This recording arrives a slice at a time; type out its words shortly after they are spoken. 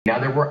Now,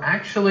 there were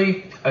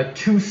actually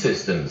two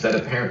systems that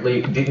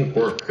apparently didn't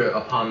work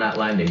upon that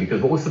landing,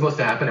 because what was supposed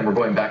to happen, and we're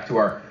going back to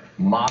our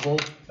model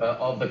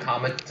of the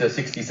Comet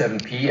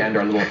 67P and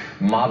our little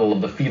model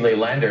of the Philae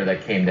lander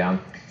that came down.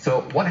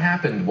 So what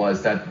happened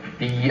was that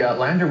the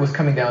lander was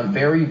coming down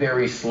very,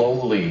 very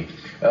slowly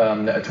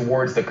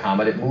towards the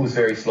comet. It moves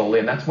very slowly,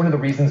 and that's one of the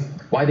reasons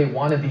why they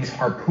wanted these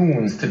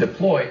harpoons to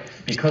deploy,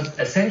 because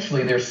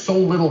essentially there's so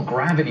little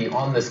gravity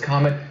on this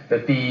comet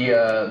that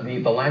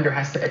the lander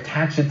has to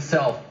attach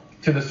itself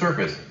to the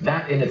surface.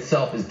 That in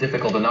itself is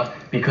difficult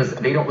enough because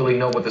they don't really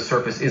know what the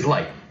surface is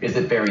like. Is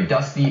it very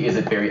dusty? Is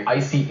it very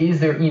icy? Is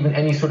there even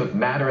any sort of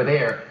matter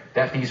there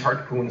that these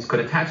harpoons could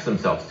attach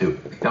themselves to?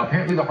 Now,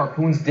 apparently the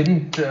harpoons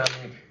didn't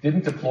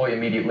deploy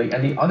immediately.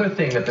 And the other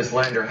thing that this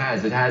lander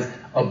has, it has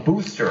a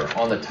booster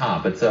on the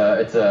top. It's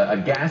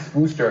a gas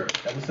booster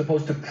that was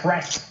supposed to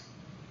press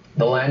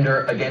the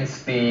lander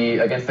against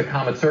the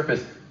comet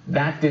surface.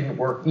 That didn't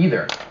work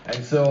either.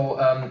 And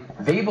so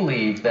they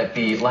believe that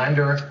the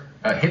lander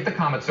hit the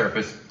comet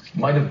surface,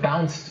 might have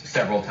bounced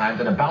several times,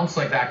 and a bounce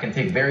like that can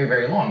take very,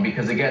 very long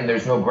because, again,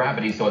 there's no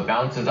gravity, so it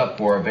bounces up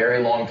for a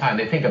very long time.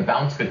 They think a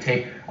bounce could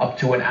take up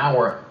to an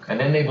hour, and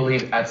then they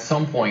believe at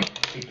some point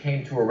it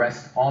came to a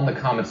rest on the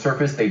comet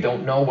surface. They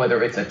don't know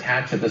whether it's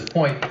attached at this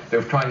point.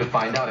 They're trying to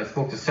find out. I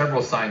spoke to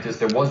several scientists.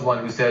 There was one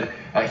who said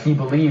he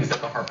believes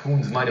that the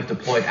harpoons might have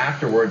deployed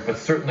afterward, but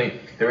certainly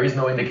there is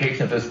no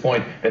indication at this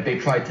point that they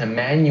tried to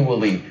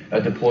manually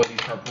deploy these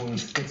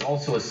harpoons. It's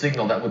also a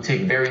signal that would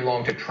take very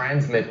long to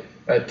transmit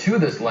to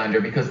this lander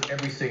because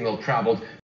every signal traveled